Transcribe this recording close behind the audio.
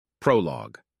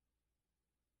Prologue.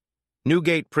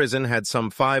 Newgate Prison had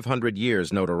some 500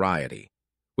 years' notoriety.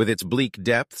 With its bleak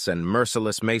depths and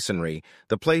merciless masonry,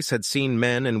 the place had seen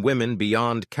men and women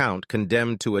beyond count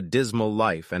condemned to a dismal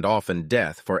life and often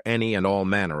death for any and all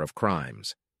manner of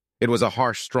crimes. It was a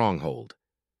harsh stronghold.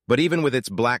 But even with its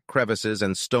black crevices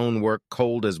and stonework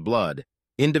cold as blood,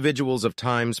 individuals of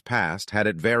times past had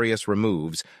at various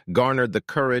removes garnered the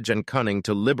courage and cunning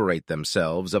to liberate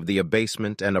themselves of the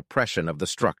abasement and oppression of the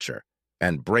structure,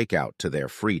 and break out to their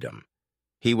freedom.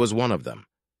 He was one of them,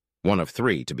 one of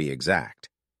three to be exact.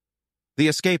 The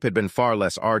escape had been far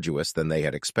less arduous than they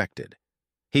had expected.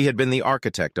 He had been the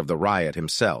architect of the riot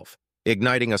himself,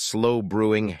 igniting a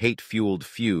slow-brewing, hate-fueled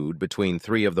feud between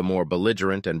three of the more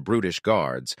belligerent and brutish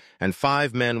guards and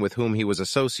 5 men with whom he was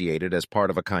associated as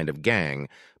part of a kind of gang,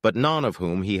 but none of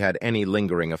whom he had any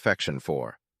lingering affection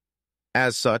for.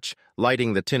 As such,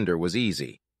 lighting the tinder was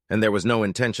easy, and there was no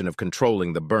intention of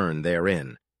controlling the burn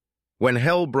therein. When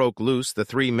hell broke loose, the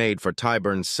three made for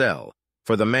Tyburn's cell,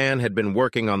 for the man had been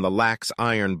working on the lax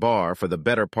iron bar for the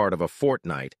better part of a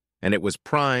fortnight, and it was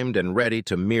primed and ready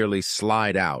to merely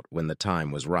slide out when the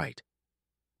time was right.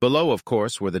 Below, of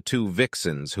course, were the 2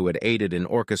 vixens who had aided in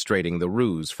orchestrating the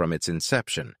ruse from its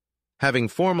inception, having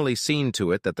formally seen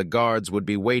to it that the guards would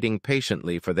be waiting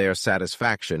patiently for their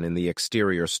satisfaction in the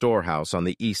exterior storehouse on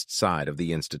the east side of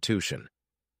the institution.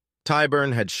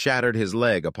 Tyburn had shattered his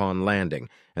leg upon landing,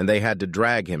 and they had to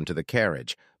drag him to the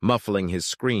carriage, muffling his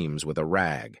screams with a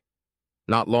rag.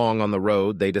 Not long on the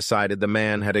road, they decided the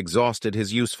man had exhausted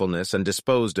his usefulness and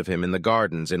disposed of him in the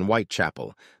gardens in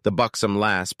Whitechapel, the buxom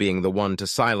lass being the one to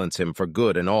silence him for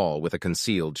good and all with a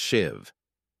concealed shiv.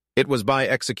 It was by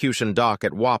execution dock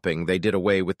at Wapping they did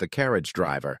away with the carriage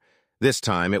driver. This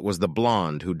time it was the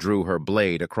blonde who drew her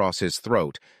blade across his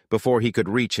throat before he could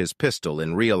reach his pistol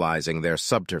in realizing their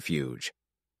subterfuge.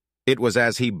 It was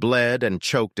as he bled and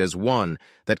choked as one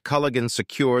that Culligan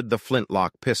secured the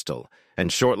flintlock pistol,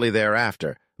 and shortly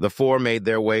thereafter the 4 made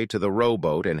their way to the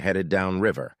rowboat and headed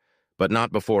downriver, but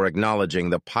not before acknowledging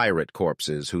the pirate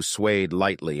corpses who swayed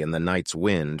lightly in the night's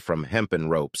wind from hempen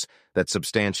ropes that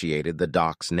substantiated the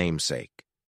dock's namesake.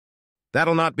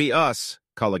 "That'll not be us,"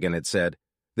 Culligan had said.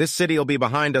 "This city'll be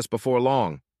behind us before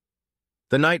long."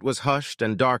 The night was hushed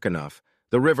and dark enough,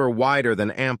 the river wider than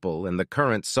ample and the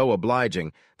current so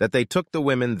obliging that they took the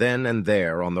women then and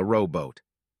there on the rowboat.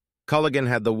 Culligan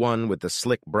had the one with the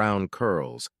slick brown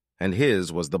curls, and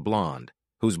his was the blonde,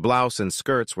 whose blouse and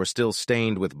skirts were still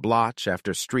stained with blotch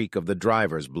after streak of the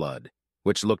driver's blood,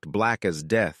 which looked black as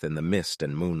death in the mist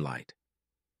and moonlight.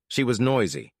 She was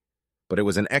noisy, but it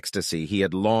was an ecstasy he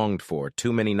had longed for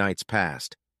too many nights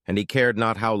past, and he cared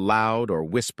not how loud or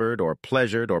whispered or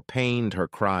pleasured or pained her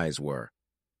cries were.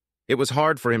 It was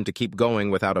hard for him to keep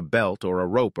going without a belt or a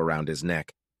rope around his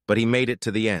neck, but he made it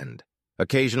to the end,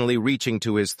 occasionally reaching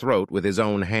to his throat with his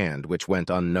own hand, which went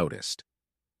unnoticed.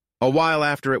 A while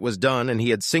after it was done and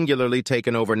he had singularly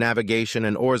taken over navigation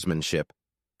and oarsmanship,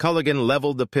 Culligan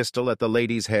leveled the pistol at the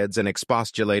ladies' heads and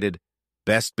expostulated,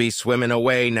 "Best be swimming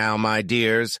away now, my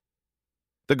dears."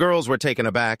 The girls were taken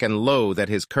aback and loath at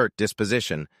his curt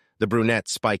disposition, the brunette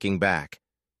spiking back.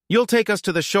 "You'll take us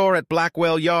to the shore at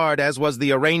Blackwell Yard, as was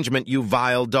the arrangement, you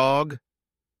vile dog."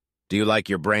 "Do you like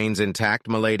your brains intact,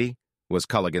 milady?" was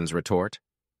Culligan's retort.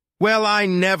 "Well, I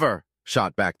never,"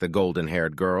 shot back the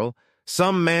golden-haired girl.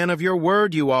 "Some man of your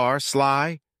word you are,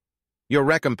 Sly. Your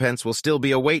recompense will still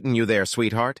be awaiting you there,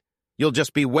 sweetheart. You'll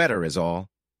just be wetter, is all."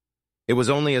 It was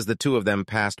only as the 2 of them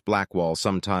passed Blackwall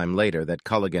some time later that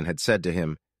Culligan had said to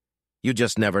him, "You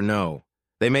just never know.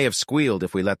 They may have squealed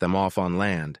if we let them off on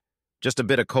land. Just a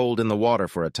bit of cold in the water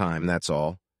for a time, that's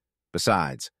all.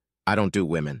 Besides, I don't do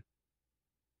women."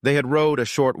 They had rowed a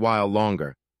short while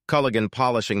longer, Culligan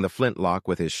polishing the flintlock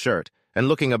with his shirt and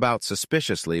looking about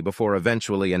suspiciously before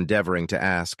eventually endeavoring to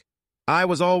ask, "I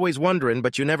was always wondering,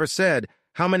 but you never said,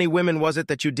 how many women was it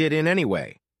that you did in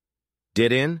anyway?"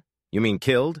 "Did in? You mean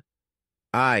killed?"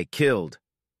 "Aye, killed."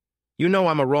 "You know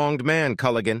I'm a wronged man,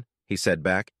 Culligan," he said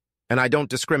back, "and I don't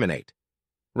discriminate."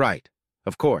 "Right,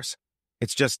 of course.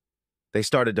 It's just, they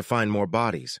started to find more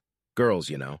bodies. Girls,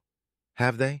 you know."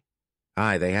 "Have they?"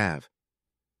 "Aye, they have."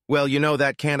 "Well, you know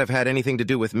that can't have had anything to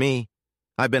do with me.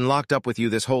 I've been locked up with you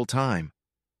this whole time."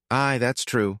 "Aye, that's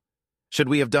true. Should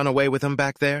we have done away with them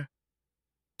back there?"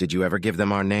 "Did you ever give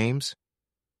them our names?"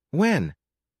 "When?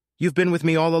 You've been with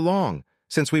me all along,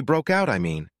 since we broke out, I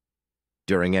mean."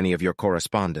 "During any of your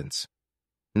correspondence?"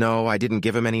 "No, I didn't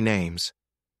give him any names."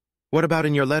 "What about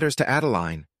in your letters to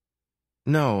Adeline?"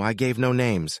 "No, I gave no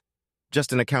names.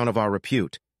 Just an account of our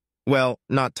repute. Well,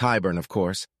 not Tyburn, of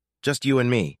course. Just you and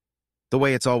me. The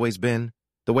way it's always been.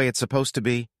 The way it's supposed to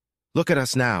be. Look at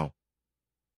us now."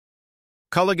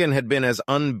 Culligan had been as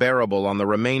unbearable on the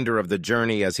remainder of the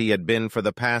journey as he had been for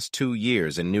the past 2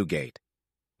 years in Newgate.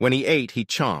 When he ate, he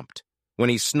chomped. When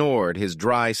he snored, his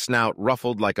dry snout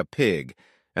ruffled like a pig,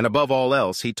 and above all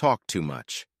else, he talked too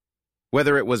much.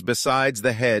 Whether it was besides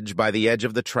the hedge by the edge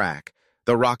of the track,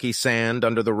 the rocky sand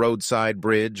under the roadside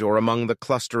bridge, or among the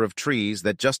cluster of trees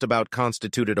that just about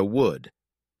constituted a wood,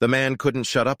 the man couldn't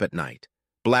shut up at night,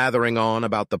 blathering on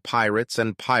about the pirates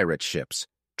and pirate ships,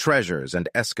 treasures and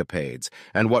escapades,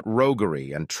 and what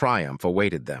roguery and triumph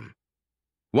awaited them.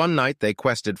 One night they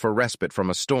quested for respite from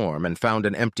a storm and found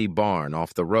an empty barn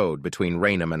off the road between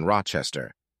Raynham and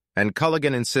Rochester, and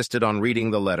Culligan insisted on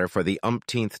reading the letter for the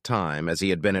umpteenth time as he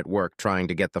had been at work trying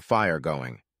to get the fire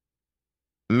going.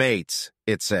 "Mates,"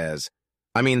 it says,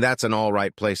 "I mean, that's an all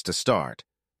right place to start,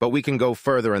 but we can go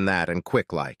further than that and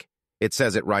quick-like. It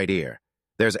says it right here.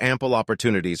 There's ample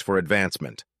opportunities for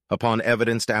advancement, upon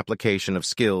evidenced application of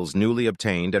skills newly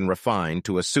obtained and refined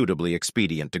to a suitably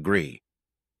expedient degree."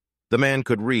 The man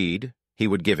could read, he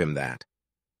would give him that.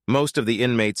 Most of the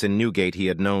inmates in Newgate he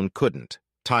had known couldn't,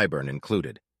 Tyburn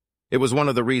included. It was one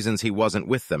of the reasons he wasn't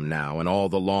with them now, and all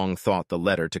the long thought the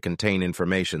letter to contain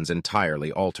informations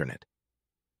entirely alternate.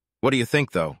 "What do you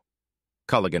think, though?"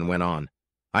 Culligan went on.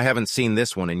 "I haven't seen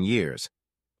this one in years.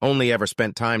 Only ever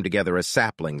spent time together as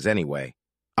saplings, anyway.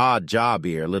 Odd job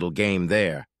here, little game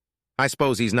there. I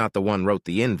suppose he's not the one wrote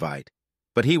the invite,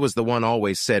 but he was the one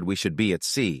always said we should be at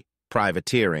sea,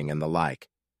 privateering and the like.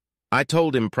 I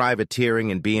told him privateering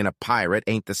and being a pirate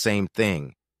ain't the same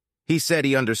thing. He said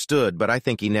he understood, but I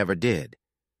think he never did.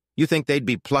 You think they'd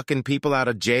be plucking people out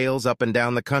of jails up and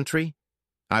down the country?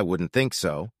 I wouldn't think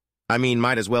so. I mean,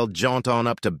 might as well jaunt on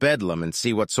up to Bedlam and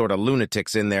see what sort of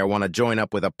lunatics in there want to join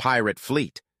up with a pirate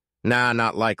fleet. Nah,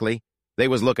 not likely. They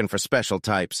was looking for special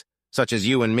types, such as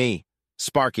you and me,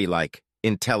 sparky-like,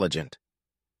 intelligent.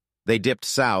 They dipped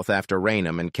south after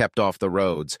Raynham and kept off the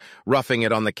roads, roughing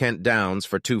it on the Kent Downs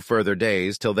for 2 further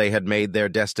days till they had made their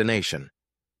destination.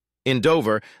 In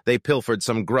Dover, they pilfered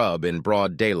some grub in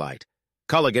broad daylight,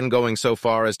 Culligan going so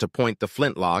far as to point the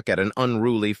flintlock at an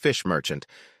unruly fish merchant,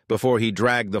 before he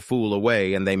dragged the fool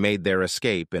away and they made their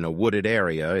escape in a wooded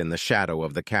area in the shadow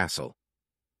of the castle.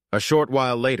 A short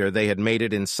while later they had made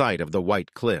it in sight of the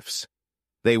White Cliffs.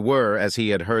 They were, as he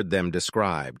had heard them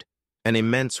described, an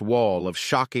immense wall of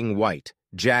shocking white,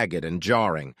 jagged and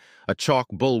jarring, a chalk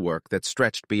bulwark that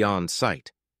stretched beyond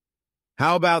sight.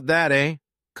 "How about that, eh?"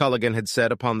 Culligan had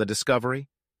said upon the discovery.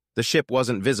 The ship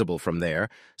wasn't visible from there,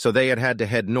 so they had had to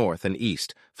head north and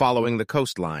east, following the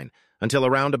coastline, until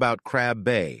around about Crab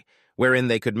Bay, wherein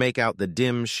they could make out the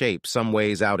dim shape some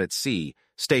ways out at sea,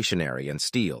 stationary and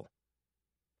steel.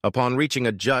 Upon reaching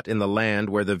a jut in the land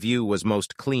where the view was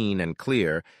most clean and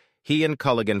clear, he and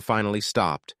Culligan finally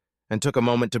stopped, and took a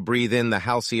moment to breathe in the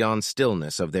halcyon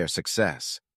stillness of their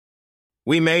success.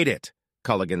 "We made it,"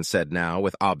 Culligan said now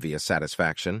with obvious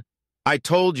satisfaction. "I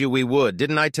told you we would,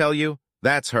 didn't I tell you?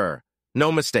 That's her.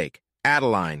 No mistake.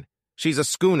 Adeline. She's a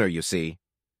schooner, you see."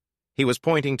 He was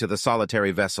pointing to the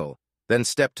solitary vessel, then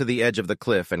stepped to the edge of the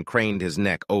cliff and craned his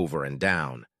neck over and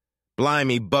down.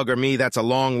 "Blimey, bugger me, that's a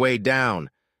long way down.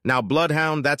 Now,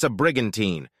 Bloodhound, that's a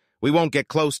brigantine. We won't get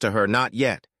close to her, not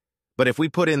yet. But if we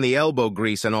put in the elbow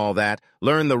grease and all that,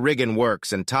 learn the rigging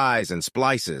works and ties and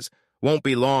splices, won't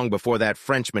be long before that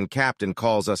Frenchman captain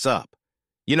calls us up.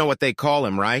 You know what they call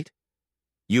him, right?"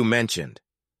 "You mentioned."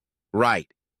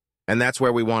 "Right. And that's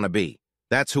where we want to be.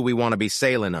 That's who we want to be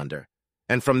sailing under.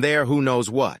 And from there, who knows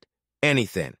what?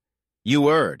 Anything. You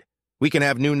heard. We can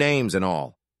have new names and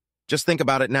all. Just think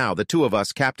about it now, the two of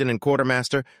us, captain and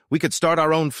quartermaster, we could start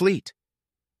our own fleet."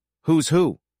 "Who's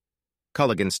who?"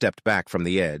 Culligan stepped back from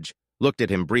the edge, looked at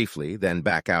him briefly, then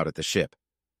back out at the ship.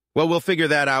 "Well, we'll figure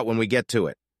that out when we get to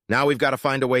it. Now we've got to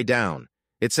find a way down.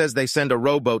 It says they send a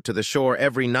rowboat to the shore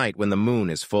every night when the moon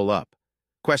is full up.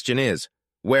 Question is,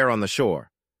 where on the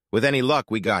shore? With any luck,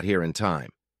 we got here in time.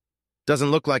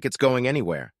 Doesn't look like it's going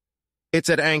anywhere. It's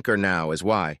at anchor now, is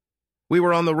why. We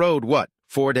were on the road, what,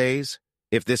 4 days?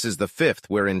 If this is the 5th,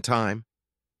 we're in time.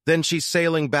 Then she's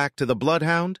sailing back to the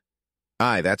Bloodhound?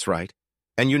 Aye, that's right.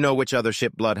 And you know which other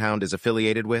ship Bloodhound is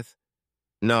affiliated with?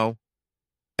 No.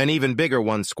 An even bigger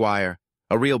one, Squire.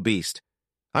 A real beast.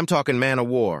 I'm talking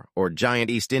man-o'-war, or giant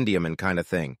East Indiaman kind of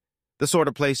thing. The sort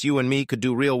of place you and me could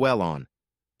do real well on.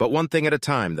 But one thing at a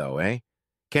time, though, eh?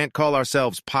 Can't call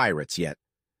ourselves pirates yet.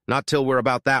 Not till we're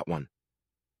about that one."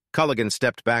 Culligan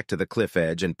stepped back to the cliff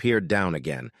edge and peered down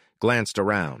again, glanced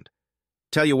around.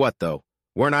 "Tell you what, though,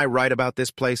 weren't I right about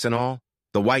this place and all?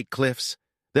 The White Cliffs?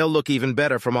 They'll look even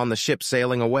better from on the ship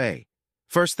sailing away.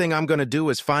 First thing I'm going to do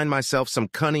is find myself some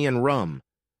cunny and rum.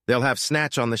 They'll have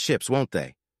snatch on the ships, won't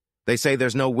they? They say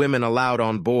there's no women allowed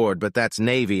on board, but that's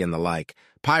Navy and the like.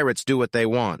 Pirates do what they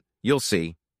want. You'll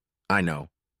see. I know.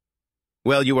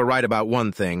 Well, you were right about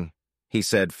one thing, he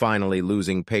said, finally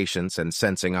losing patience and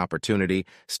sensing opportunity,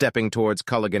 stepping towards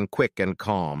Culligan quick and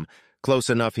calm, close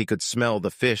enough he could smell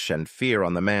the fish and fear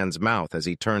on the man's mouth as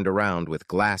he turned around with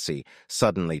glassy,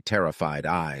 suddenly terrified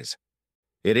eyes.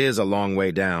 It is a long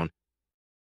way down.